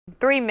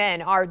3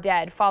 men are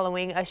dead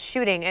following a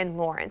shooting in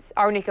Lawrence.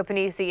 Our Nico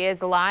Panisi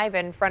is live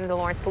in front of the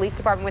Lawrence Police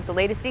Department with the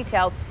latest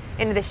details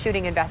into the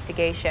shooting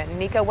investigation.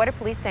 Nico, what are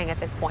police saying at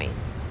this point?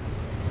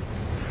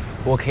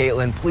 Well,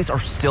 Caitlin, police are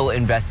still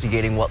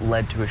investigating what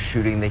led to a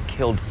shooting. They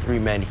killed 3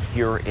 men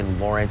here in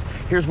Lawrence.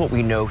 Here's what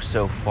we know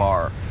so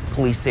far.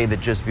 Police say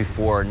that just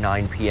before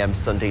 9 p.m.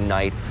 Sunday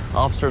night,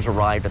 officers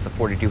arrived at the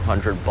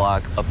 4200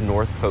 block of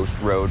North Post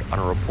Road on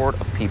a report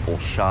of people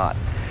shot.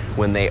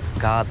 When they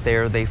got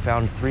there, they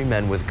found 3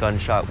 men with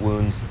gunshot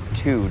wounds.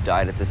 2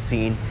 died at the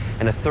scene,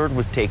 and a third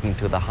was taken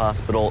to the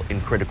hospital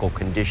in critical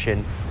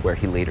condition, where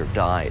he later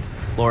died.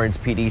 Lawrence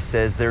PD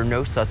says there are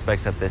no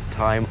suspects at this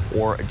time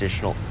or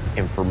additional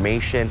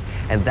information,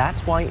 and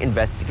that's why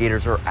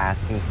investigators are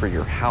asking for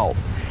your help.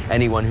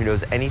 Anyone who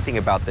knows anything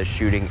about this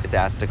shooting is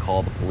asked to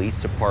call the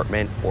police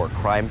department or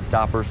Crime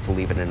Stoppers to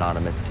leave an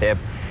anonymous tip,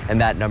 and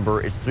that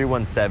number is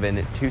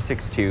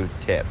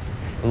 317-262-TIPS.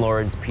 And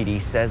Lawrence PD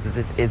says that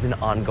this is an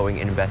ongoing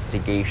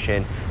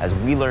investigation. As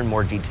we learn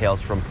more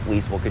details from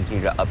police, we'll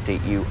continue to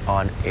update you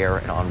on air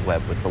and on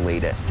web with the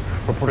latest.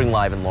 Reporting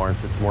live in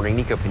Lawrence this morning,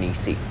 Nico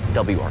Panisi,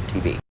 WRTV.